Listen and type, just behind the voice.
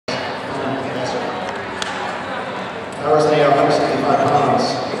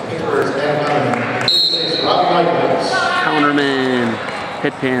Counterman,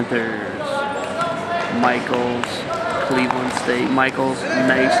 Pitt Panthers. Michaels, Cleveland State. Michaels,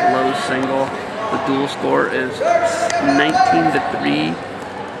 nice low single. The dual score is 19-3.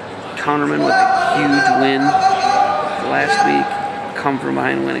 Counterman with a huge win last week. Come from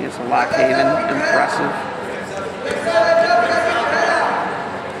behind win against Lock Haven. Impressive.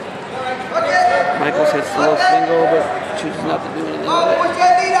 Michaels hits the low single, but chooses not to do anything with it.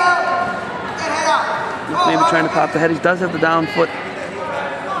 He's maybe trying to pop the head. He does have the down foot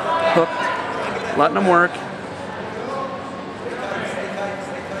hooked. Letting him work.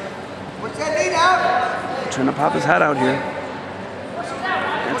 Trying to pop his head out here.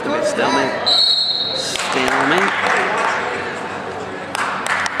 That's going to be a stalemate. Stalemate.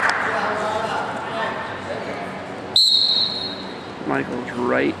 Michael's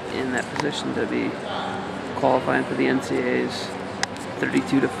right in that position to be qualifying for the NCAA's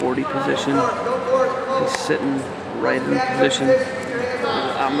 32-40 position. He's sitting right in the position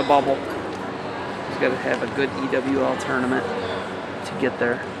on the bubble. He's got to have a good EWL tournament to get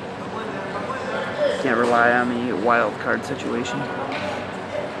there. Can't rely on the wild card situation.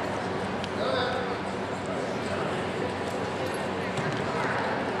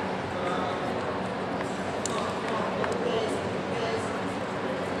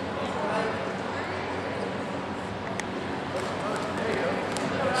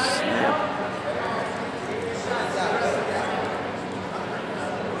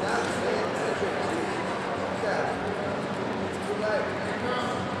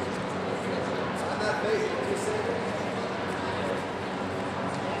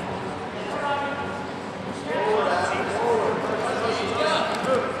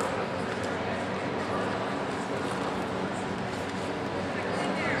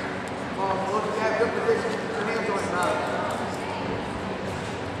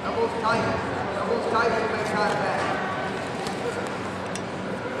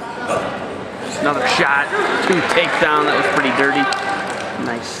 Another shot, 2 takedown, that was pretty dirty.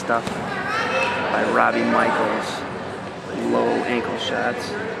 Nice stuff by Robbie Michaels. Low ankle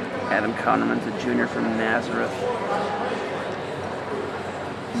shots. Adam Counterman's a junior from Nazareth.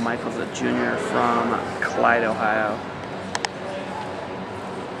 Michael's a junior from Clyde, Ohio.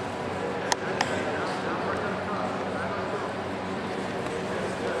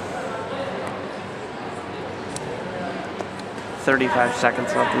 .35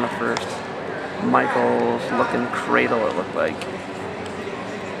 seconds left in the first. Michaels looking cradle, it looked like.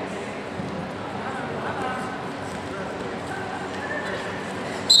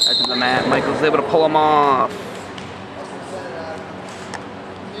 Edge of the mat. Michaels able to pull him off.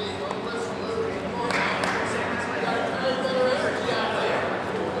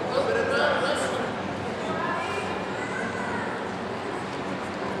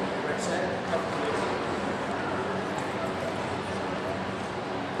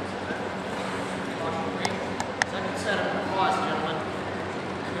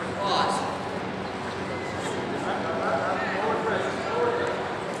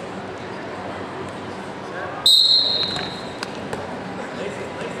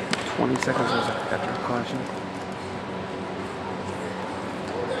 Seconds after a caution.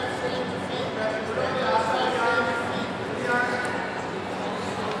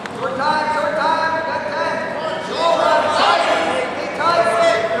 Short time, got 10.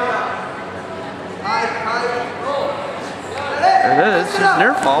 There it is, just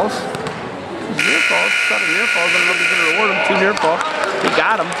near falls. Near falls, shot of near falls. I don't know if he's going to reward him. 2 near falls. He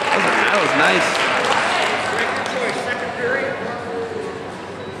got him. That was nice.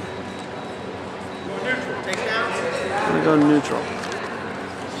 Go neutral.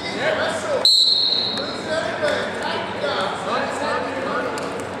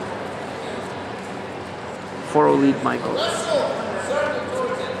 .40 lead Michaels.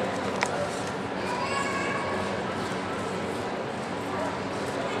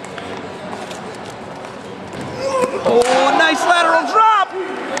 Oh, nice lateral drop!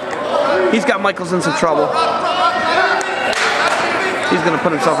 He's got Michaels in some trouble. He's going to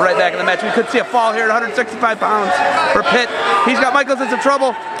put himself right back in the match. We could see a fall here at 165 pounds for Pitt. He's got Michaels in some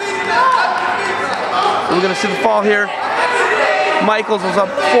trouble. We're going to see the fall here. Michaels was up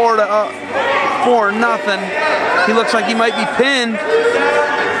 4-0. He looks like he might be pinned.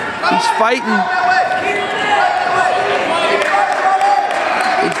 He's fighting.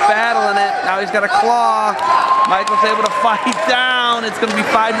 He's battling it. Now he's got a claw. Michaels able to fight down. It's going to be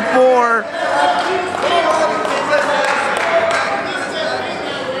 5-4.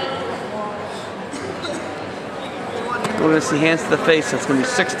 We're going to see hands to the face. That's going to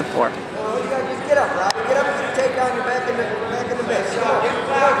be 6-4. Well, you guys just get up, Rob. Get up and take down your best.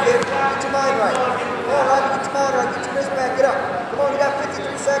 kid. Get your mind right. Come on, Robbie, get your mind right. Get your wrist back. Get up. Come on, you got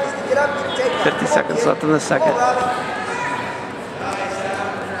 53 seconds to get up. Get your takedown. 50 seconds left in the second. Come on, Robbie.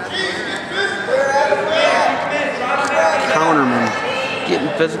 Where at? Counterman getting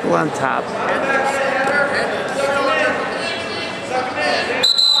physical on top.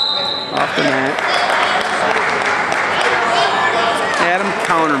 Off the mat. Adam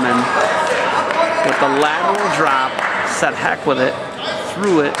Counterman with the lateral drop, said heck with it,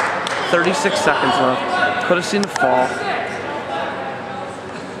 threw it, 36 seconds left, could have seen the fall.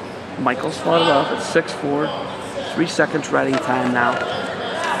 Michaels fought it off at 6-4, 3 seconds riding time now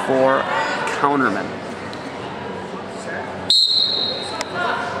for Counterman.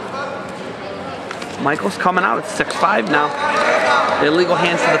 Michaels coming out at 6-5 now. The illegal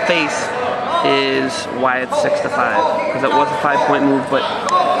hands to the face is why it's 6-5, because it was a 5-point move, but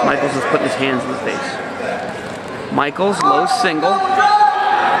Michaels is putting his hands in the face. Michaels, low single.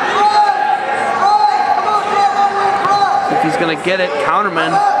 If he's gonna get it,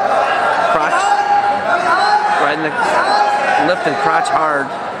 Counterman, crotch, right in the lift and crotch hard.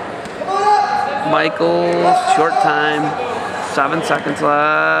 Michaels, short time, 7 seconds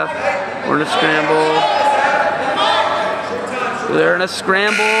left. We're in a scramble. They're in a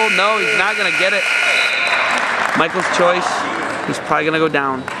scramble. No, he's not gonna get it. Michael's choice. He's probably gonna go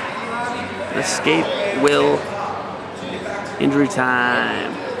down. Escape will. Injury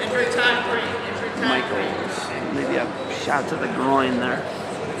time. Injury time for injury time. Michaels. Maybe a shot to the groin there.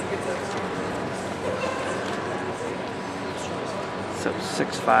 So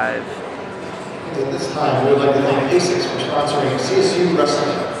 6-5. At this time, we would like to thank ASICS for sponsoring CSU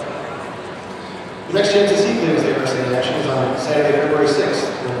Wrestling. The next chance to see Thursday wrestling action is on Saturday, February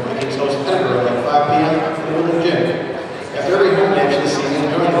 6th, when Vikings host Edinburgh at 5 p.m. at the Woodland Gym. After every home match this season,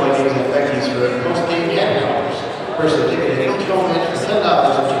 join the Vikings and Becky's for post-game happy hours. Purchase a ticket at each home match for $10,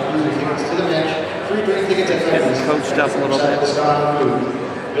 which includes your tickets to the match, free drink tickets at Becky's, coached up a little bit. Discount on food.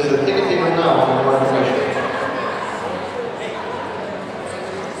 Visit the ticket table now for more information.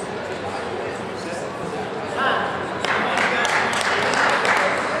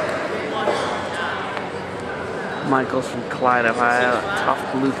 Michaels from Clyde, Ohio, a tough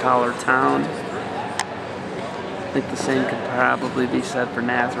blue-collar town. I think the same could probably be said for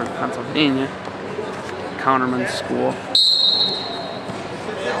Nazareth, Pennsylvania. Counterman school.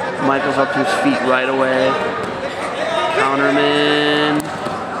 Michaels up to his feet right away. Counterman,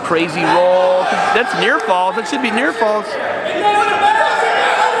 crazy roll. That's near falls. That should be near falls.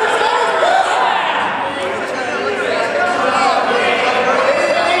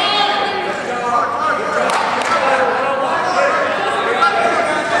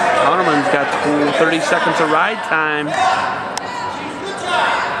 Got 30 seconds of ride time.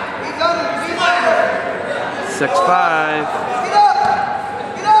 6-5.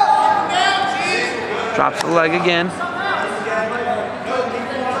 Drops the leg again.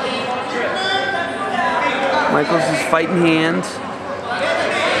 Michaels is fighting hands.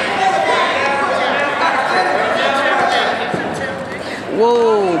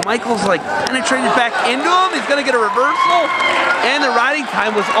 Whoa, Michaels like penetrated back into him. He's gonna get a reversal. And the riding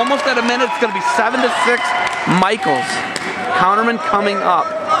time was almost at a minute. It's gonna be 7-6. Michaels. Counterman coming up.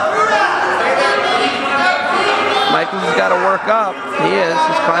 Michaels has got to work up. He is.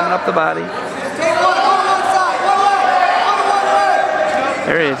 He's climbing up the body.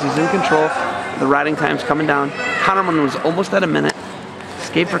 There he is. He's in control. The riding time's coming down. Counterman was almost at a minute.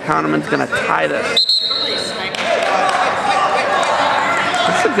 Escape for Counterman's gonna tie this.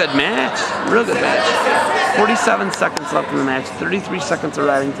 It's a good match, real good match. 47 seconds left in the match, 33 seconds of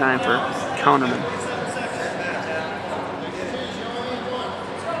riding time for Counterman.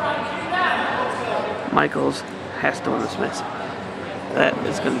 Michaels has to win this match. That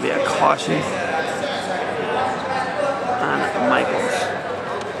is going to be a caution on Michaels.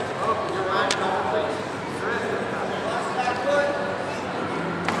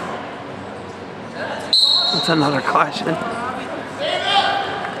 That's another caution.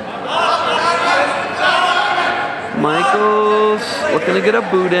 Michaels looking to get a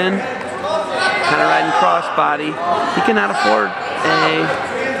boot in. Kind of riding crossbody. He cannot afford a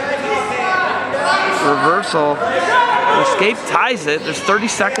reversal. Escape ties it. There's 30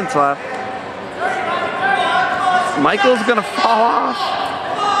 seconds left. Michaels gonna fall off.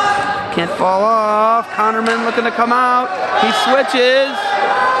 Can't fall off. Counterman looking to come out. He switches.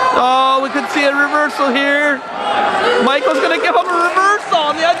 Oh, we could see a reversal here. Michael's gonna give him a reversal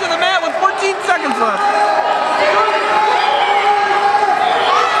on the edge of the mat with 14 seconds left.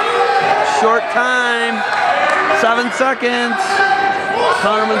 Short time, 7 seconds.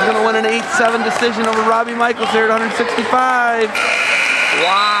 Counterman's gonna win an 8-7 decision over Robbie Michaels here at 165.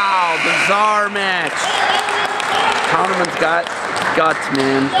 Wow, bizarre match. Counterman's got guts,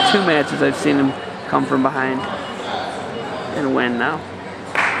 man. 2 matches I've seen him come from behind and win now.